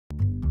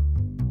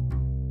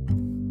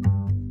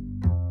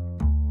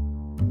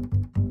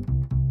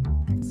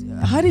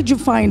how did you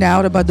find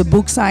out about the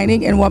book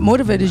signing, and what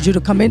motivated you to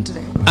come in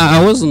today?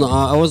 I was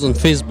on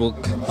Facebook.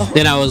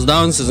 Then I was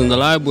downstairs in the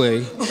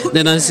library.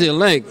 Then I see a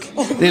link.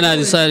 Then I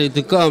decided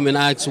to come and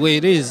ask where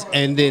it is.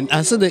 And then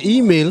I saw the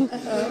email.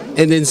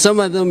 And then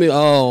somebody told me,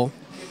 oh,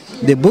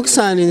 the book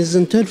signing is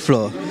on 3rd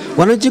floor.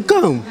 Why don't you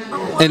come?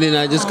 And then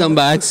I just come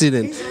by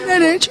accident. Isn't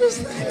that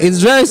interesting? It's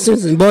very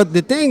interesting. But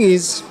the thing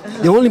is,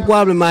 the only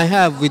problem I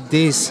have with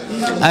this,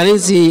 I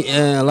didn't see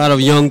a lot of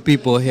young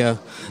people here.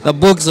 The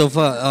books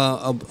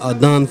are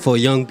done for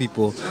young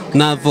people,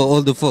 not for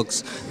older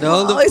folks.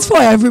 It's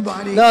for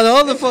everybody. No, the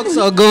older folks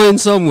are going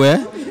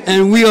somewhere,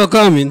 and we are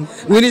coming.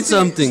 We need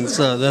something,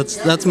 so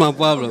that's my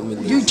problem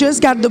with it. You just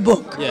got the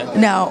book. Yeah.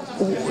 Now,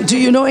 do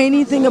you know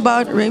anything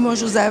about Raymond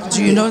Joseph?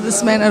 Do you know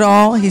this man at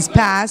all? His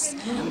past,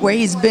 where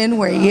he's been,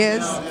 where he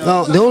is?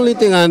 No, the only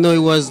thing I know, he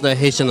was the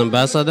Haitian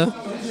ambassador.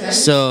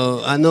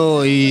 So I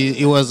know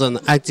he was an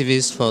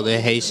activist for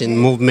the Haitian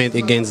movement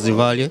against the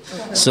value.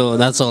 So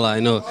that's all I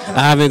know.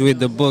 I haven't read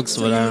the books,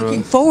 but I don't know.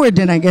 Looking forward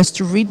then, I guess,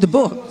 to read the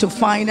book, to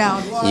find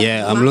out.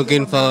 Yeah, I'm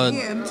looking forward.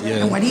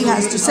 And what he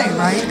has to say,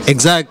 right?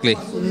 Exactly.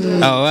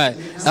 All right.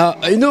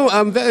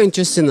 I'm very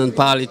interested in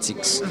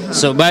politics.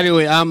 So by the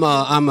way, I'm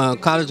a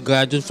college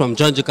graduate from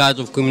Georgia College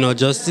of Criminal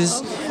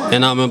Justice,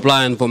 and I'm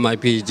applying for my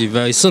PhD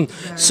very soon.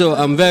 So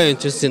I'm very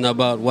interested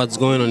about what's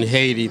going on in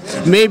Haiti.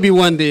 Maybe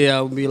one day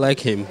I'll be like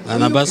him,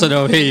 an ambassador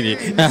of Haiti.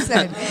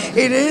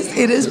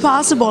 It is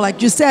possible.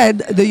 Like you said,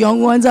 the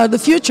young ones are the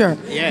future.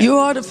 Yeah. You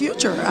are the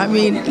future. I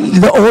mean,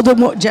 the older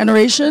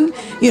generation,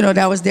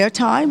 that was their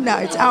time. Now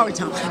it's our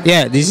time.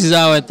 Yeah, this is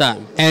our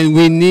time, and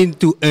we need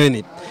to earn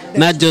it,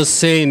 not just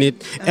saying it.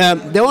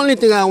 The only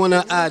thing I want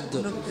to add,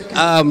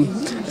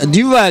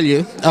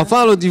 Duvalier, I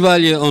follow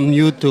Duvalier on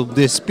YouTube,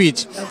 the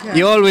speech. Okay.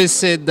 He always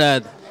said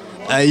that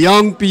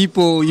young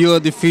people, you're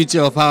the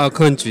future of our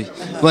country.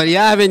 But you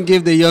haven't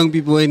given the young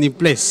people any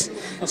place.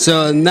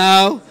 So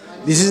now,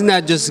 this is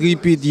not just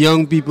repeat,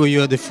 young people,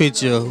 you're the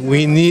future.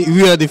 We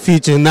are the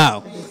future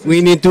now.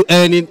 We need to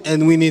earn it,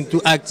 and we need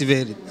to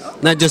activate it,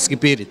 not just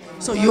repeat it.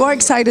 So you are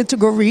excited to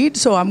go read,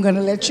 so I'm going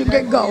to let you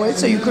get going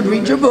so you could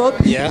read your book.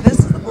 Yeah. This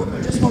is the book.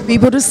 I just want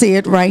people to see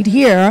it right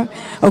here.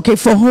 Okay,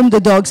 For Whom the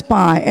Dogs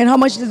Spy. And how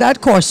much did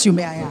that cost you,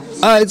 may I ask?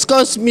 It's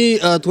cost me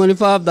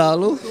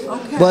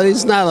 $25, but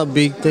it's not a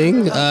big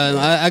thing.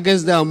 I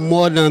guess there are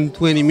more than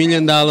 $20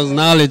 million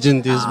knowledge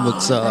in this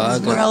book. So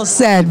Well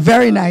said,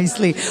 very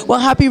nicely. Well,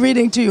 happy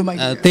reading to you, my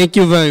dear. Thank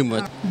you very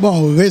much.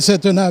 Bon,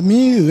 c'est un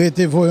ami, il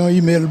envoyé un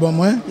email pour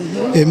moi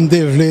et me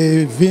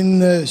devait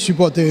venir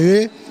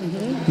supporter.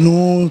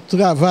 Nous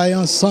travaillons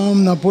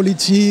ensemble dans la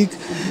politique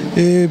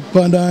et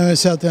pendant un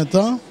certain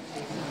temps.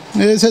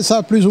 Et c'est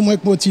ça plus ou moins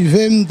qui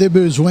motivé, j'ai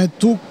besoin de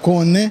tout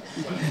connaître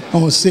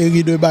en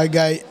série de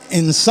bagailles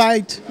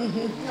insight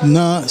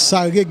dans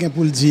ça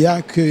pour le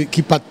dire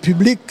qui pas de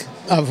public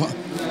avant.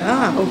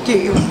 Ah, ok.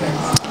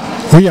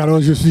 Oui,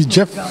 alors je suis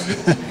Jeff.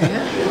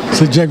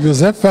 C'est Jeff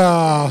Joseph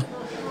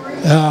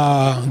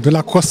de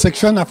la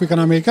cross-section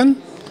africaine-américaine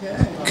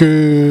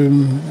que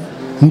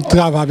nous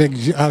travaillons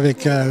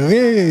avec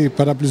Ray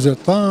pendant plusieurs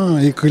temps,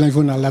 écrit un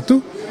journal là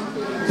tout.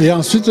 Et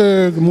ensuite,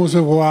 nous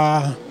recevons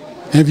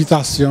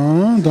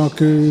invitation.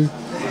 Donc,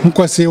 nous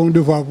croyons que c'est un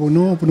devoir pour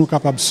nous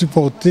capables de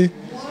supporter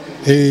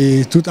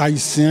et tout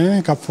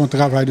Haïtien qui font un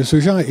travail de ce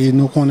genre. Et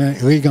nous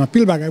connaissons Ray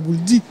pile bagaille pour le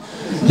dire.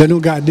 De nous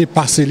garder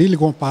passer l'île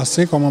qu'on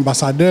passait comme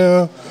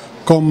ambassadeur,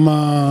 comme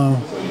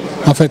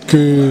en fait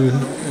que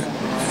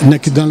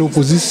dans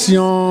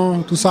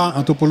l'opposition, tout ça,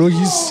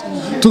 anthropologiste,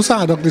 tout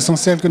ça. Donc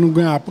l'essentiel que nous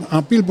gagnons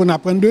en pile pour nous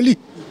apprendre de lui.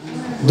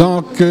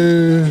 Donc,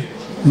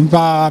 nous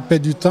pas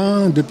perdre du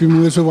temps. Depuis que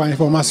nous recevons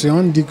l'information,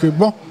 on dit que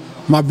bon,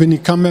 je vais venir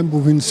quand même pour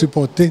venir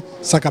supporter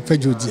ce qu'a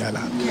fait Jody là.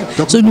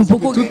 Donc, tout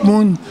le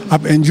monde a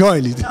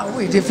enjoy l'idée. Ah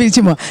oui,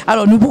 définitivement.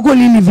 Alors, nous pouvons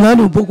lire le livre là,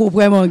 nous pouvons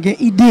vraiment avoir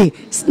une idée.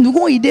 Nous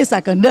avons une idée,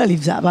 ça, quand dans le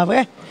livre, ça, pas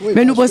vrai? Oui,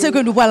 mais nous pensons que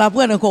nous pouvons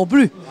l'apprendre encore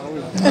plus.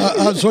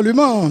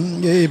 Absolument,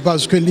 et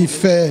parce que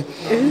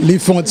les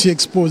fonds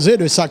exposés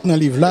de ça dans le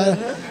livre là,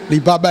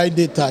 les pas de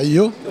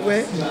détails,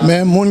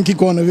 mais monde qui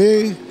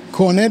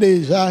connaît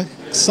déjà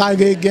ça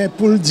gain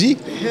pour le dire,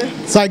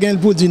 ça gain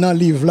pour dire dans le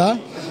livre là,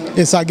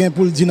 et ça gain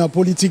pour le dire dans la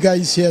politique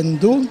haïtienne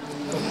tout.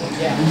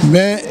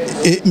 Mais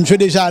je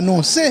déjà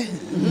annoncé,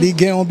 les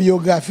gains en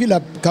biographie là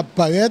qui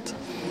paraître.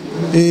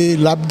 Et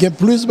là, il y a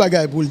plus de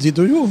bagages pour le dire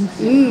toujours.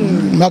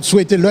 Je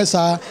souhaite le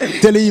ça,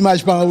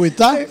 téléimage par un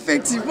état.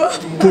 Effectivement.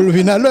 Pour le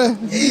venir à l'heure.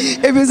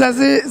 Et bien, ça,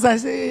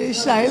 c'est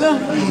Shaila.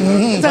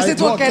 Ça, c'est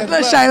toi qui es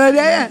là, Shaila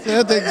derrière.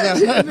 C'est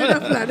exact.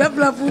 Neuf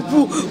là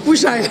pour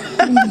Shaila.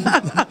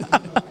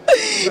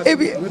 Et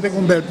puis,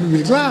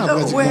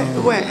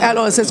 ouais.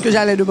 Alors, c'est ce que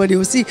j'allais demander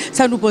aussi.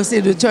 Ça nous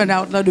pensait de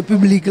turn-out là, de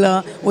public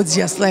là,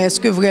 audience là. Est-ce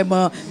que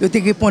vraiment, de te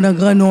répondre un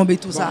grand nombre et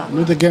tout ça?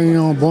 Nous avons gagné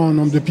un bon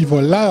nombre de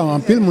people là, en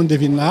pile, le monde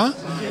devine là.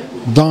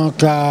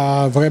 Donc,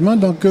 vraiment,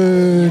 donc, tout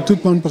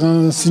le monde prend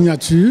une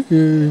signature,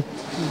 il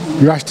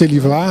a acheté le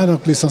livre là.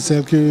 Donc,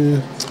 l'essentiel que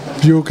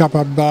je suis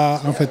capable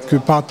en fait, que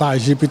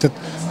partager, peut-être,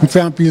 me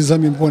faire un peu les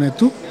amis, me prendre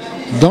tout.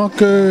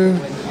 Donc,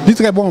 c'est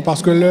très bon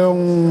parce que là,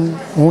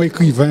 on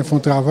écrivain, font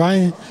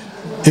travail.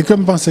 Et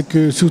comme je pense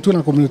que surtout dans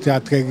la communauté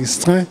très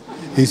restreinte,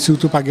 et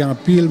surtout pas grand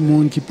pile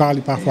monde qui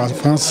parle parfois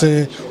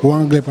français ou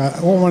anglais.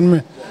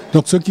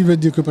 Donc ce qui veut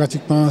dire que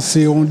pratiquement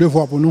c'est un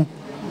devoir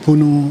pour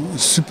nous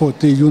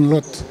supporter une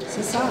l'autre.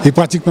 Et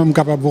pratiquement je suis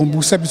capable de vous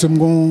bousser, puis je suis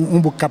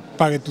capable de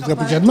paraître tout très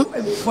prochainement.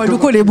 Nous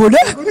connaissons bonheur.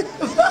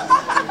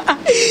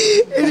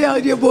 Et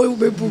dernier bon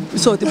pour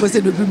sortir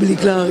passer de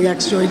public la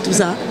réaction et tout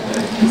ça.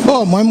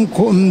 Bon, moi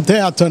je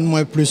attends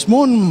plus de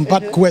monde, pas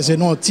de quoi c'est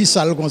non petit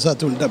salle comme ça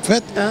tout le temps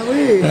fait. Ah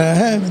oui.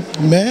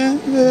 Mais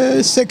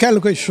c'est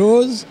quelque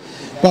chose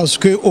parce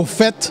que au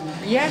fait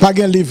pas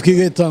de livre qui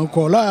est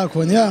encore là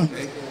qu'on y a.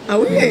 Ah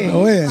oui.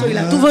 Oui. Il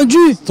a tout vendu.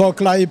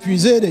 Stock là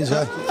épuisé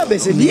déjà. Ah ben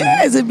c'est bien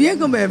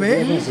quand même.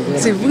 Hein?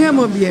 C'est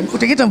vraiment bien. Vous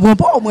t'inquiète, on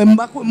pas moi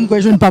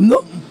je ne pas non.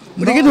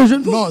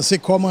 Non, c'est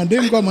commandé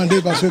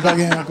parce que pas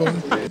rien encore.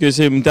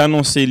 C'est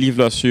annoncé le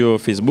livre là sur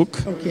Facebook.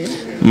 OK.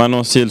 M'a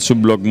annoncé sur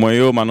blog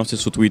moi, m'a annoncé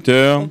sur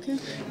Twitter. Okay.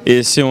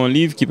 Et c'est un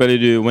livre qui parle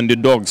de When the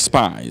Dog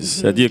Spies,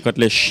 c'est-à-dire quand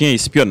les chiens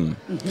espionnent.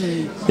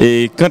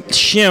 Et quand les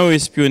chiens ont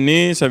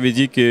espionné, ça veut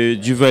dire que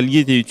Duvalier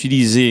était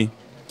utilisé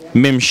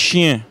même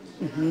chien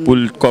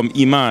comme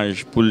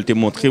image pour te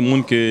montrer au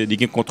monde que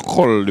des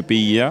contrôle le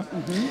pays.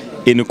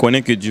 Et nous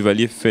connaissons que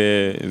Duvalier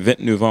fait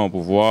 29 ans au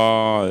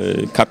pouvoir,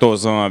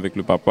 14 ans avec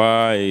le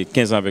papa et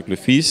 15 ans avec le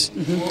fils.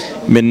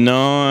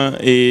 Maintenant,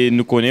 et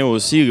nous connaissons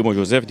aussi Raymond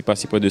Joseph qui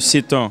passe près de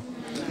 7 ans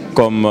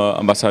comme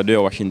ambassadeur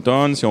à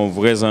Washington. C'est un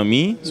vrai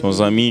ami. C'est un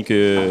ami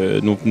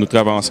que nous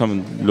travaillons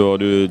ensemble lors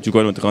du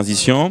gouvernement de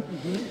transition.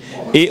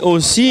 Et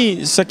aussi,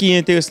 ce qui est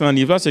intéressant dans le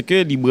livre, c'est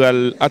que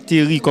Libral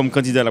atterrit comme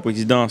candidat à la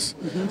présidence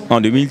en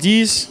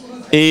 2010.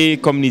 Et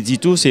comme il dit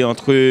tout, c'est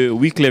entre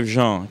Wyclef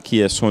Jean, qui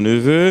est son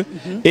neveu,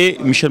 et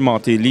Michel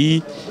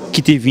Martelly,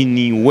 qui était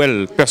venu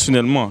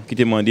personnellement, qui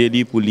était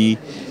demandé pour lui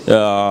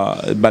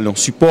ballon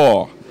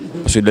support,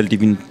 parce que là, il était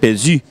venu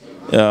perdu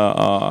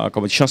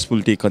comme chance pour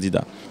le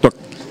candidat. Donc,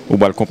 on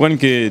va comprendre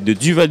que de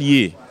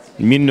Duvalier,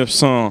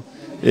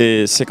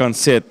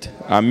 1957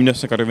 à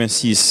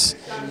 1986,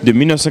 de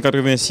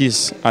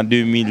 1986 à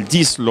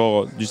 2010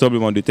 lors du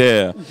tremblement de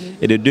terre,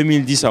 et de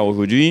 2010 à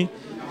aujourd'hui,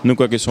 nous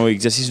croyons que c'est un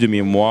exercice de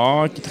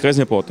mémoire qui est très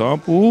important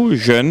pour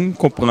jeunes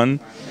comprendre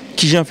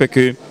qui j'en fait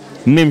que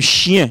même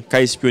chien qui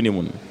espionné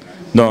mon.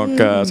 Donc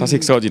ça c'est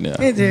extraordinaire.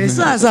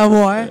 Ça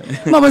savoir.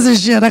 Moi c'est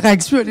chien qui a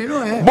espionné non.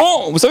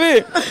 Bon, vous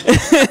savez.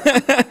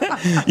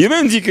 Il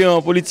même dit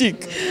qu'en politique,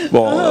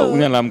 bon,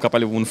 on a là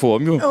parler pour une fois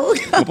mieux.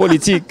 En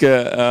politique,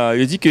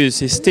 il dit que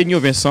c'est Sténio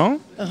Vincent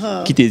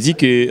qui te dit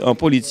que en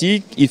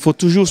politique, il faut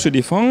toujours se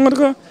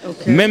défendre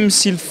même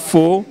s'il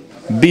faut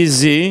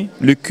baiser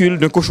le cul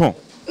d'un cochon.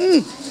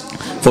 Il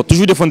faut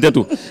toujours défendre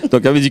tout.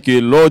 Donc, ça veut dire que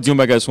lors d'un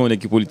bagage sur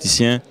l'équipe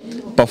politicien,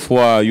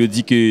 parfois, il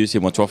dit que c'est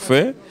moi qui ai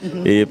fait.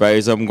 Et par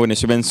exemple, on connaît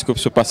semaine ce qui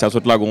se passe à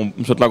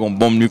une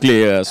bombe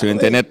nucléaire sur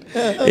Internet.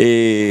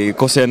 Et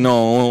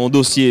concernant un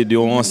dossier d'un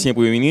ancien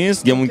Premier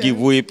ministre, il y a des gens qui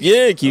voient les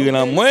pieds, qui sont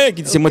là,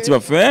 qui disent c'est moi qui ai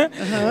fait.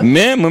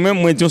 Mais moi-même,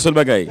 moi, je dis un seul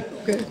bagage.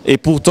 Et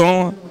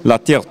pourtant, la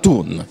terre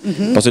tourne.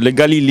 Parce que les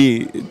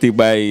Galilée, tu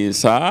as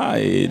ça,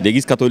 et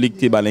l'Église catholique,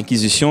 tu as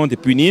l'Inquisition, tu es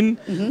puni.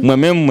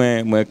 Moi-même,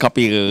 je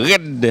capé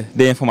raide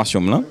des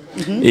informations.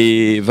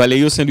 Et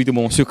Valério Saint-Louis,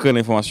 mon secret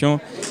d'information,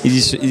 il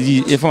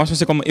dit l'information,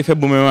 c'est comme effet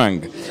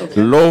boomerang.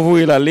 L'ouvre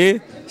et l'aller,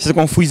 c'est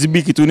comme un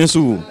frisbee qui tourne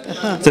sur vous.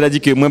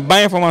 C'est-à-dire que moi, je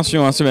n'ai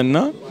information en semaine,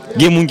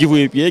 il y a des gens qui voient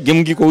les pieds, il y a des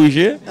gens qui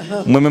corrigent.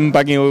 Moi-même,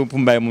 je n'ai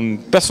pas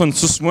personne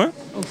sous moi.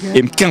 Et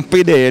je me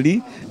campe derrière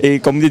lui. Et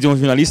comme dit un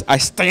journaliste, I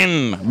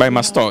stand by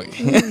my story.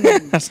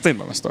 I stand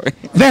by my story.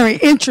 Very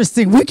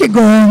interesting. We could go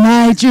all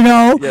night, you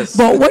know. Yes.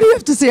 But what do you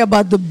have to say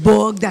about the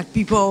book that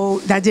people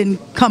that didn't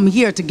come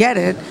here to get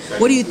it?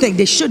 What do you think?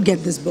 They should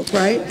get this book,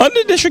 right?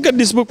 They should get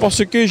this book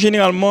parce que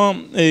généralement,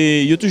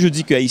 il y a toujours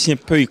dit que les Haïtiens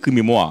peuvent écrire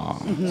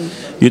mémoire.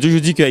 Il y a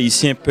toujours dit que les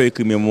Haïtiens peuvent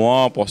écrire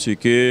mémoire parce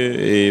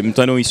que,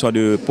 maintenant, l'histoire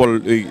de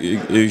Paul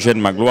Eugène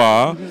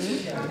Magloire,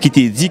 qui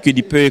t'a dit que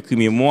il peut écrire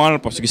mémoire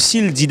parce que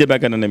s'il dit des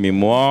bagages dans la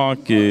mémoire,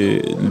 que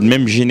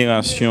même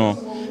génération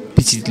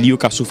petite liée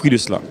qui a souffert de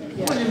cela.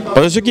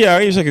 Parce que ce qui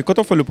arrive, c'est que quand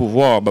on fait le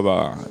pouvoir,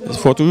 il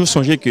faut toujours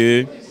songer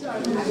que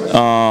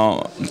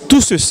tout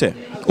se sait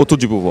autour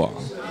du pouvoir.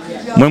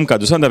 Moi,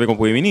 je suis avec un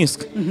premier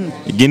ministre.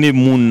 Il y a des gens qui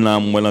sont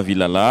dans la ville,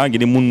 il y a des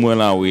gens qui sont dans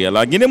la rue, il y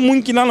a des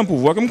gens qui sont dans le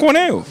pouvoir que je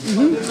connais.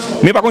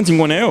 Mais par contre, je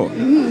connais.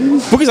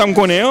 Pour que ça me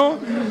connaisse,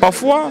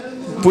 parfois,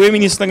 le premier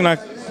ministre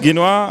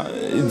Guénois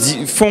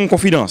font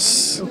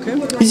confidence.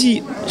 Il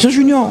dit, Jean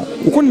Junior,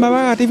 vous connaissez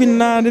ma tu es venu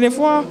la dernière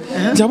fois.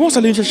 Il dit, bon, ça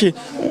allait me chercher.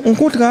 On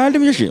contrat, il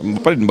me chercher. Je ne vais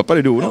pas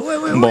parler de vous.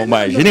 Bon,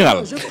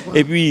 général.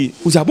 Et puis,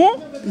 vous dites, bon.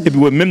 Et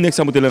puis, même quand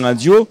ça monte dans la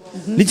radio,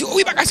 il dit,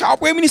 oui, c'est un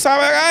premier ministre.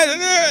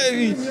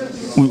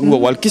 On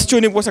va le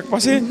questionner pour ça qui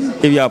passe. Et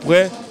puis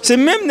après, c'est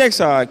même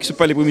ça qui se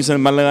parle le premier ministre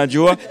dans la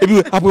radio. Et puis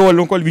après, on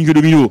va encore le vingt de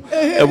millions.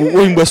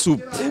 On va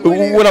soupe.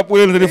 On va pour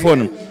le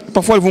téléphone.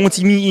 Parfois, ils vont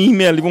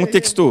email, ils vont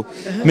texto.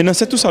 Maintenant,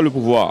 c'est tout ça le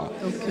pouvoir.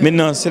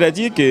 Maintenant,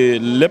 c'est-à-dire que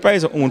les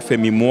paysans ont fait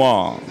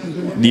mémoire,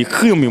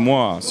 d'écrire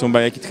mémoire, c'est un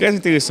bagage qui est très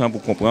intéressant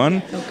pour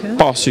comprendre,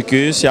 parce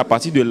que c'est à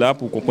partir de là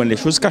pour comprendre les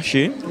choses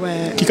cachées,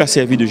 qui ont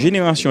servi de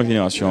génération en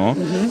génération,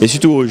 et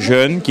surtout aux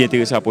jeunes qui sont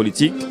intéressés à la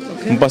politique.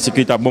 Je pense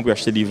qu'il est bon pour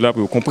acheter ce livre-là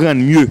pour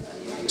comprendre mieux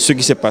ce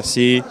qui s'est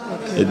passé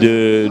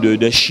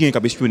de chiens qui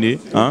ont espionné.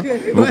 Hein?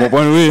 Vous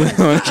comprenez, oui.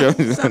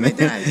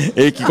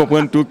 Et qui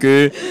comprennent tout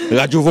que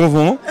Radio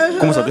Vonvon,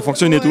 comment ça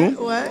fonctionne et tout.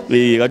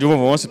 Et Radio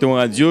Vonvon, c'était une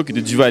radio qui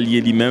était du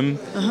Valier lui-même,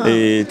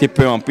 et était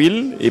peu en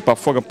pile, et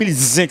parfois en pile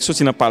zinc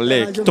sorti dans le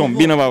palais, qui tombe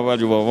bien dans la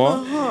Radio Vonvon,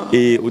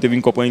 et vous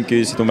devez comprendre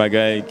que c'est un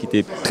bagage qui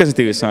était très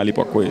intéressant à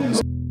l'époque. Ouais.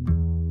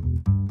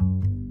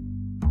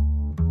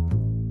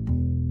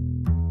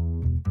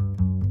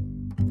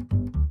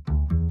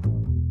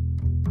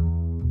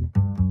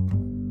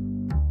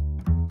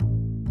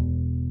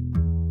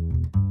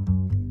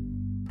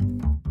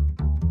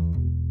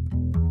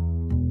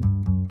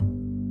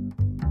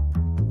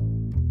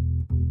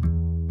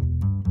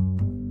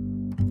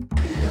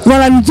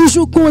 Voilà, nous sommes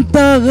toujours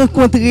contents de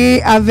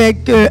rencontrer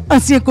avec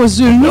ancien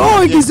consul,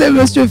 qui c'est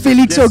M.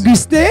 Félix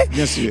Augustin.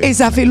 Et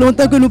ça fait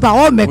longtemps que nous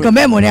parlons, mais quand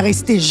même, on est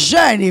resté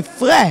jeunes et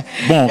frais.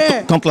 Bon,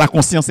 quand la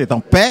conscience est en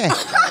paix,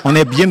 on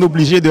est bien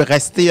obligé de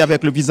rester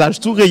avec le visage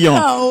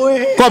souriant.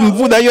 Comme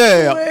vous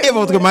d'ailleurs, et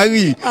votre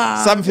mari.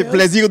 Ça me fait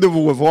plaisir de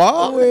vous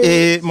revoir.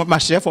 Et ma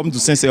chère, faut me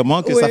dire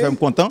sincèrement que ça fait me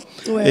content.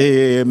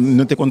 Et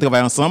nous te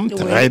travaillons ensemble,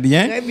 très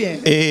bien.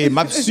 Et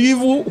m'a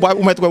suivre,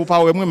 ou mettre vous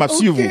parler, moi, m'a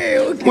suivre.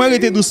 Moi,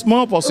 arrêtez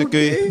doucement parce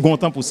que bon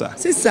temps pour ça.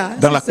 C'est ça.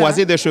 Dans la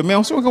croisée des chemins,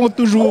 on se rencontre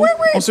toujours.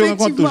 On se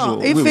rencontre toujours.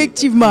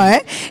 Effectivement. Hein?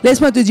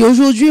 Laisse-moi te dire,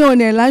 aujourd'hui, on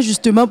est là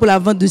justement pour la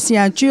vente de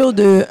signature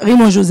de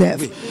Raymond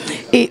Joseph.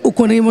 Et au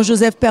connaît Raymond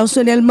Joseph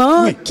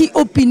personnellement, qui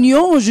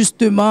opinion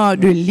justement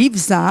de livre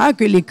ça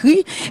que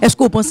l'écrit? Est-ce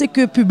que vous pensez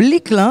que le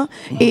public là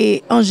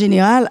et en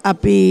général a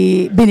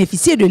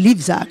bénéficié de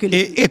livre ça?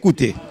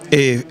 Écoutez,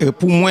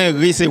 pour moi,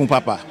 c'est mon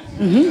papa.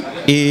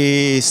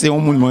 Et c'est un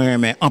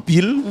monde en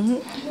pile.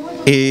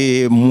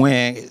 Et moi,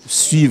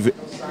 suivre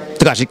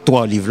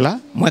trajectoire livre là,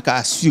 moi qui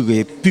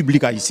assuré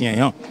public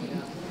haïtien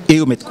et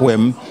au mettre quoi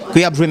même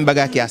qu'il y a besoin de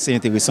bagages qui est assez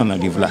intéressant dans le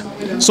livre là.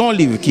 C'est un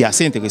livre qui est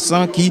assez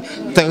intéressant qui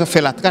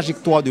fait la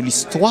trajectoire de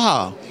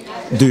l'histoire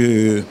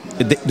de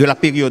la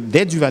période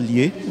des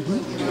Duvalier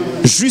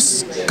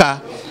jusqu'à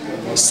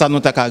ça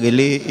nous a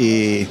carrelé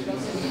et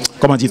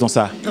comment dit-on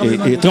ça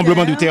et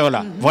tremblement de terre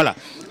là. Voilà.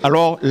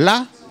 Alors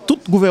là tout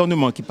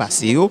gouvernement qui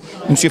passe,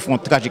 monsieur fait une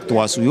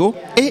trajectoire sur eux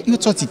et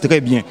il sorti très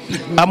bien.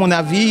 À mon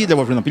avis,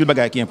 d'abord, je n'ai plus le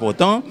bagage qui est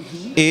important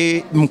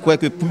et je crois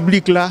que le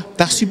public là,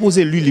 tu as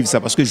supposé lui lire ça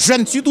parce que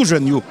jeunes, surtout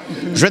jeunes,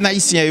 jeunes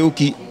haïtiens,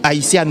 qui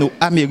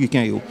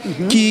haïtiano-américains,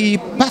 qui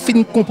pas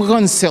fin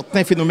comprendre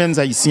certains phénomènes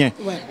haïtiens.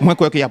 Moi, je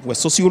crois qu'il y a pour la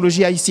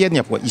sociologie haïtienne, il y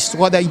a pour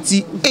l'histoire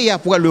d'Haïti et il y a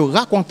pour le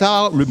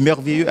raconteur, le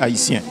merveilleux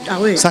haïtien.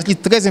 Ça qui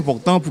est très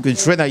important pour que les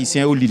jeunes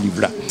haïtiens lisent le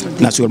livre là.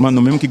 Naturellement,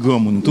 nous-mêmes qui grand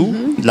monde tout,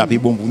 là, c'est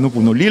bon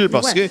pour nous lire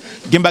parce que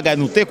il y a des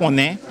bagages qu'on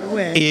est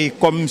et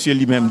comme monsieur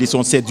lui-même dit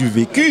c'est du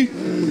vécu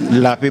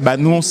la paix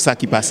nous ça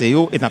qui passe et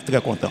on est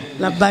très content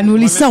la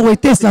banoulie sans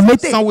ouété sans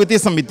mettre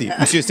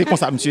monsieur c'est comme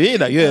ça monsieur et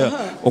d'ailleurs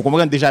on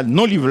comprend déjà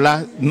non livre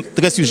là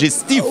très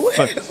suggestif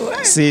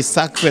c'est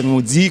ça que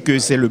nous dit que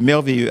c'est le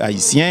merveilleux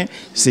haïtien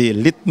c'est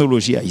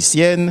l'ethnologie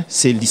haïtienne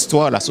c'est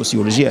l'histoire la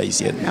sociologie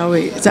haïtienne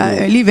c'est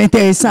un livre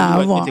intéressant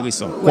à voir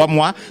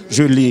crois-moi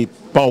je l'ai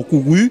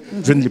parcouru,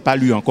 je ne l'ai pas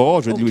lu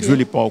encore, je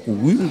l'ai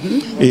parcouru,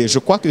 et je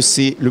crois que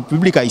le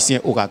public haïtien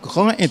aura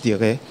grand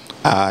intérêt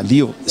à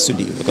lire ce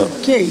livre.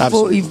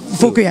 Il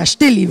faut que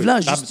acheter le livre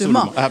là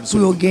justement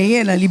pour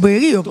gagner dans la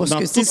librairie parce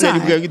que c'est ça.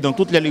 Dans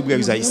toutes les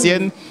librairies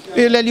haïtiennes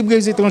et les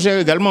librairies étrangères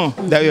également.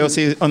 D'ailleurs,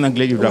 c'est en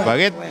anglais il va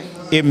apparaître.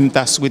 Et tu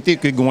as souhaité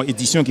que une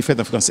édition qui fait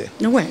en français.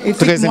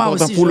 Très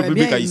important pour le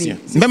public haïtien.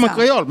 Même en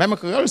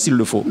créole s'il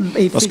le faut.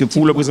 Parce que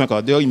pour le président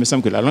Carter, il me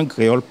semble que la langue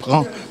créole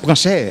prend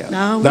cher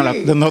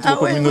dans notre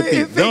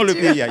communauté, dans le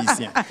pays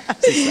haïtien.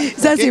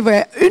 Ça, c'est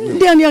vrai. Une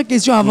dernière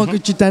question avant que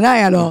tu t'en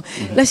ailles. Alors,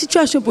 la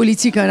situation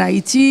politique en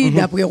Haïti,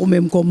 d'après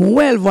vous-même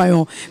Commonwealth,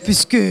 voyons,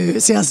 puisque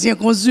c'est ancien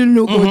consul,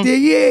 nos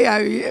côtés,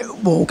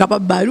 bon,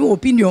 capable de nous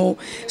opinion,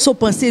 sans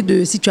penser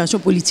de situation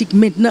politique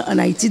maintenant en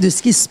Haïti, de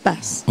ce qui se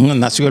passe.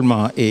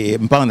 Naturellement, et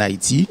pas en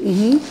Haïti,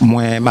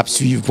 moi, je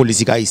suis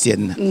politique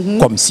haïtienne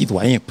comme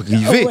citoyen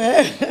privé.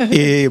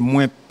 Et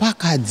moi, pas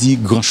qu'à dire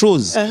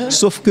grand-chose,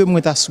 sauf que moi,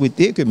 j'ai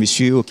souhaité que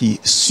monsieur qui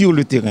sur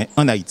le terrain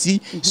en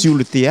Haïti, sur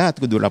le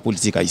théâtre de la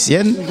politique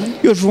haïtienne,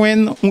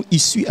 joignent une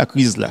issue à la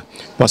crise là.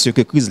 Parce que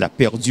la crise là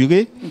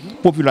perduré, la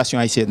population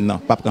haïtienne n'a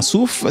pas pris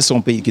souffle, c'est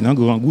un pays qui n'a un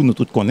grand goût, nous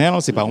tous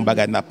connaissons, c'est pas un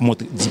bagage n'a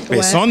montré 10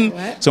 personnes,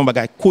 c'est un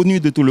bagage connu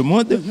de tout le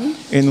monde,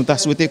 et nous avons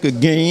souhaité que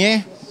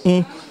gagner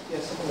un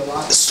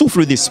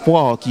souffle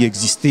d'espoir qui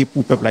existait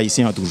pour le peuple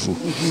haïtien toujours.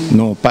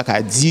 Non, pas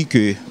qu'à dire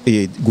que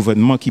le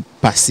gouvernement qui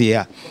passait,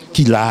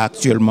 qui l'a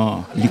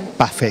actuellement, n'a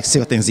pas fait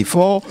certains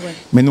efforts,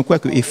 mais nous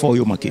croyons que l'effort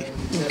a manqué.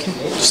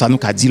 ça nous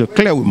a dit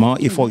clairement,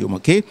 effort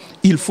manqué,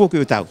 il faut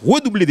que tu as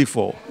redoublé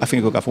d'efforts afin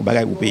que tu fasses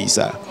bagage au pays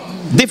ça.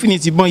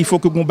 Définitivement, il faut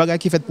que mon bagage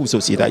qui est fait pour la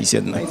société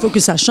haïtienne. Il faut que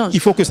ça change. Il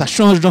faut que ça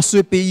change dans ce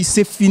pays,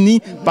 c'est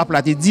fini, pas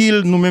plater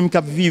deal, nous-mêmes qui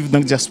vivons dans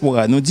la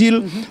diaspora, nous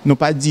deal, nous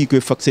pas dit que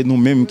c'est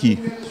nous-mêmes qui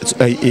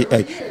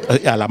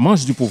à la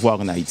manche du pouvoir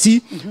en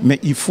Haïti, mais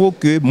il faut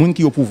que les gens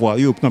qui ont au pouvoir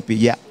prennent le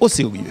pays au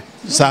sérieux.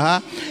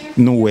 Ça,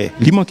 nous,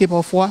 il manque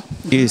parfois,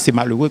 et c'est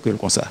malheureux que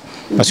comme ça.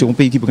 Parce qu'un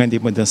pays qui prend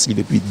l'indépendance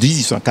depuis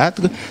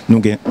 1804, nous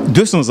avons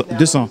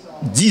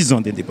 210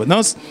 ans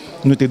d'indépendance,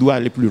 nous devons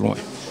aller plus loin.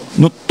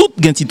 Nous tous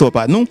gagnons petit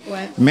pas nous,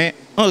 mais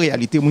en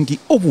réalité, les gens qui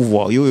sont au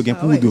pouvoir, ils ont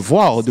pour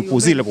devoir de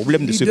poser les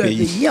problèmes de ce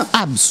pays.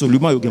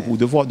 Absolument, ils ont pour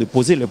devoir de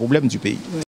poser les problèmes du pays.